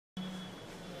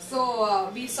So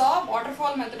we saw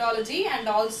waterfall methodology and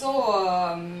also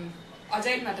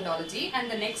agile methodology,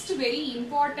 and the next very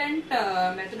important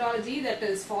methodology that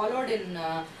is followed in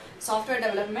software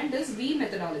development is V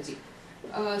methodology.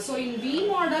 So in V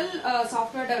model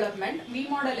software development, V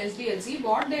model SDLC,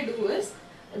 what they do is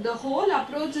the whole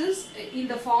approach is in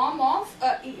the form of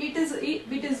it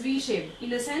is V-shaped, in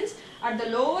the sense at the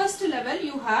lowest level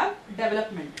you have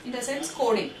development, in the sense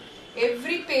coding.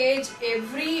 Every page,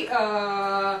 every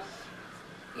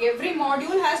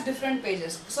module has different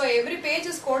pages. So every page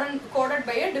is coded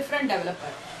by a different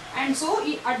developer. And so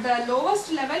at the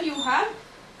lowest level you have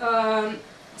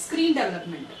screen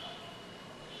development.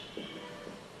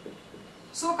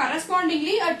 So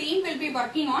correspondingly a team will be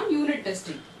working on unit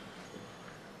testing.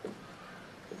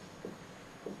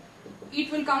 It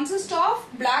will consist of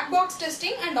black box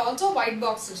testing and also white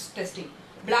box testing.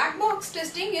 Black box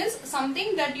testing is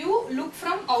something that you look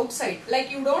from outside,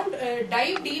 like you don't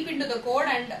dive deep into the code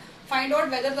and find out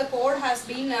whether the code has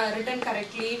been written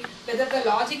correctly, whether the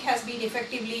logic has been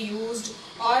effectively used,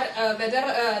 or whether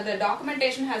the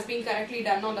documentation has been correctly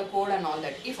done on the code and all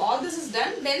that. If all this is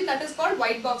done, then that is called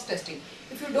white box testing.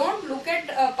 If you don't look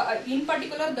at in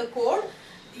particular the code,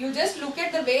 you just look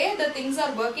at the way the things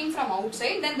are working from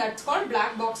outside, then that's called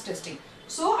black box testing.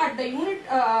 So at the unit,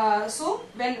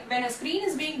 when a screen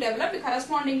is being developed,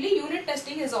 correspondingly unit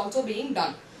testing is also being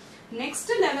done. Next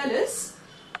level is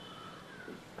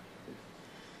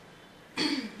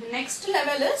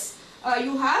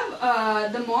you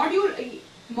have the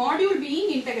module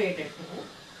being integrated.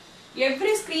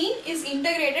 Every screen is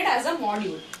integrated as a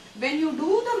module. When you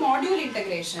do the module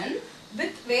integration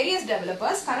with various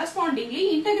developers,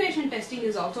 correspondingly integration testing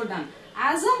is also done.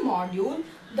 As a module,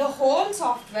 the whole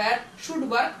software should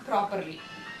work properly.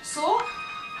 So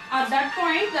at that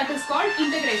point, that is called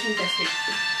integration testing.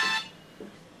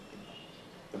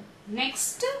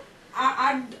 Next,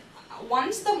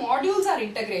 once the modules are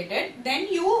integrated, then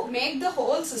you make the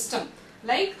whole system,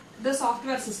 like the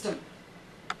software system.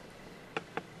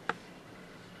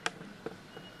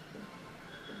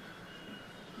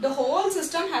 The whole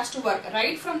system has to work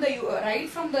right from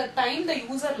the time the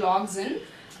user logs in,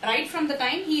 right from the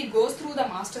time he goes through the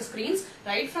master screens,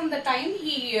 right from the time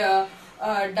he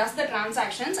does the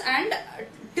transactions, and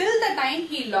till the time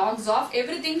he logs off,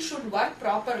 everything should work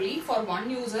properly for one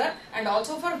user and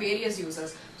also for various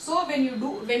users. So when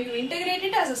you integrate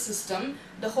it as a system,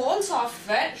 the whole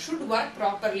software should work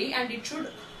properly and it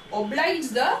should oblige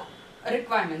the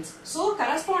requirements. So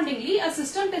correspondingly a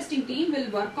system testing team will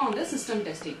work on the system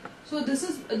testing. So this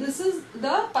is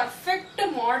the perfect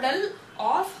model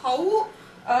of how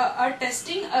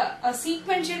a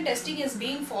sequential testing is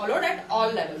being followed at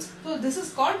all levels. So this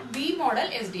is called V model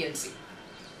SDLC.